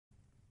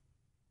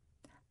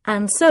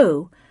And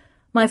so,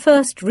 my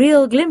first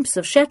real glimpse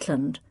of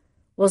Shetland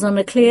was on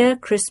a clear,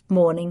 crisp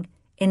morning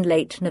in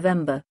late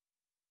November.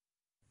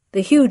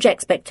 The huge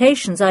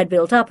expectations I'd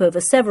built up over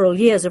several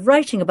years of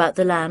writing about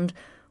the land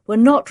were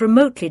not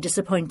remotely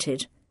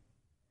disappointed.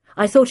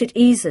 I thought it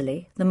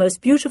easily the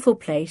most beautiful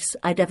place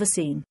I'd ever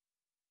seen.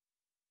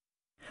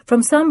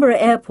 From Samborough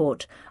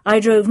Airport, I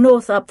drove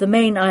north up the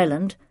main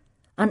island,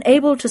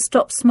 unable to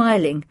stop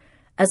smiling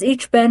as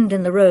each bend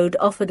in the road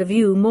offered a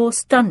view more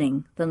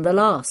stunning than the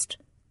last.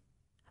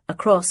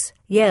 Across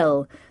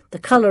Yell, the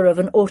colour of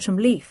an autumn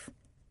leaf,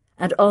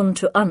 and on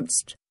to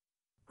Unst,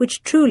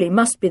 which truly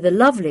must be the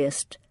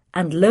loveliest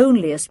and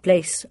loneliest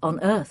place on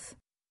earth.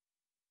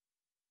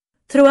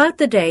 Throughout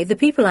the day, the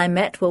people I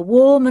met were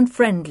warm and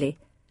friendly,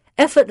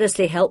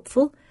 effortlessly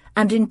helpful,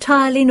 and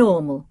entirely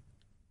normal.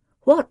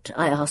 What,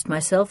 I asked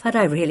myself, had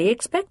I really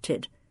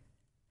expected?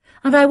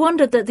 And I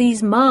wondered that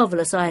these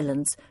marvellous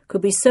islands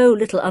could be so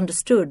little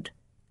understood,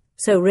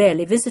 so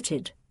rarely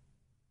visited.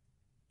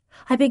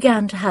 I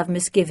began to have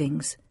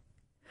misgivings.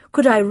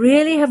 Could I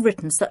really have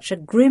written such a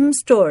grim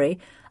story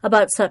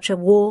about such a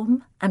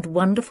warm and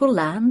wonderful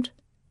land?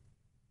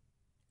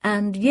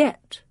 And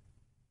yet.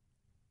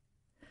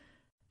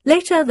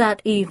 Later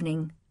that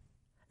evening,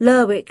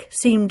 Lerwick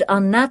seemed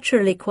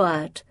unnaturally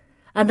quiet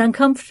and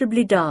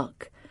uncomfortably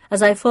dark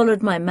as I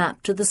followed my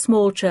map to the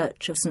small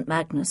church of St.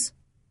 Magnus.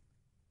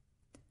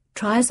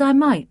 Try as I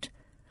might,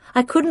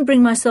 I couldn't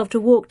bring myself to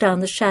walk down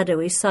the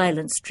shadowy,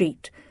 silent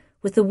street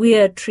with the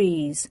weird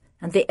trees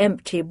and the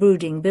empty,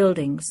 brooding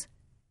buildings.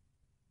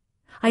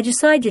 I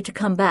decided to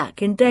come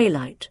back in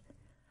daylight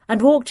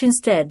and walked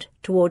instead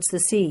towards the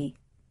sea.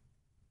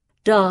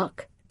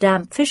 Dark,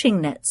 damp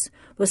fishing nets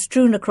were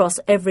strewn across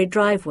every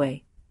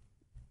driveway.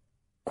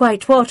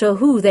 Quite what or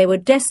who they were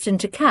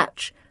destined to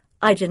catch,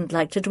 I didn't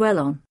like to dwell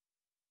on.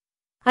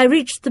 I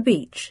reached the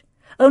beach,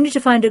 only to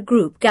find a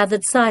group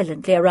gathered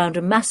silently around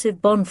a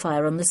massive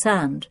bonfire on the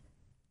sand.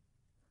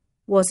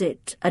 Was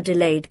it a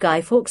delayed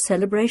Guy Fawkes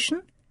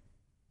celebration?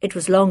 It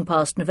was long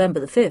past November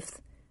the 5th.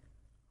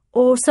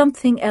 Or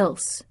something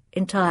else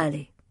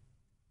entirely.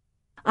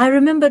 I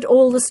remembered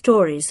all the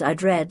stories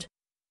I'd read,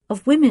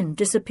 of women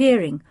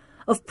disappearing,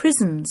 of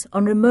prisons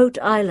on remote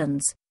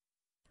islands,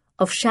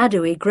 of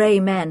shadowy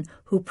grey men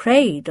who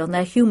preyed on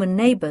their human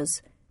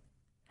neighbours,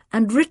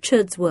 and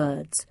Richard's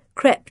words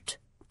crept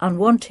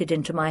unwanted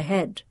into my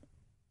head.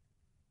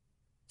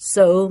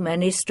 So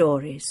many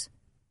stories,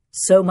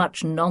 so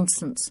much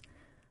nonsense,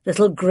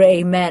 little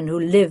grey men who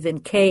live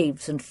in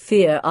caves and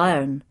fear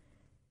iron.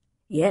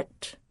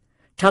 Yet,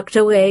 tucked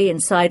away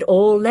inside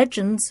all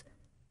legends,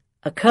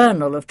 a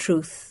kernel of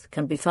truth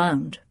can be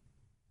found.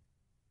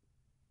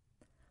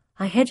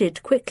 I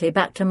headed quickly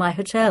back to my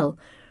hotel,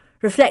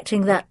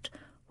 reflecting that,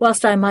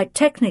 whilst I might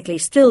technically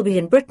still be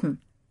in Britain,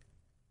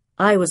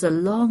 I was a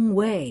long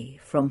way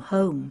from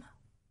home.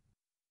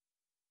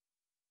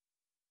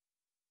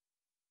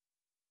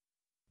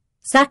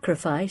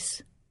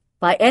 Sacrifice,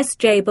 by S.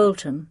 J.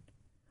 Bolton,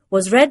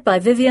 was read by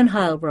Vivian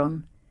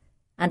Heilbronn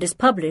and is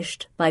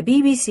published by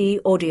BBC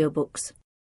Audiobooks.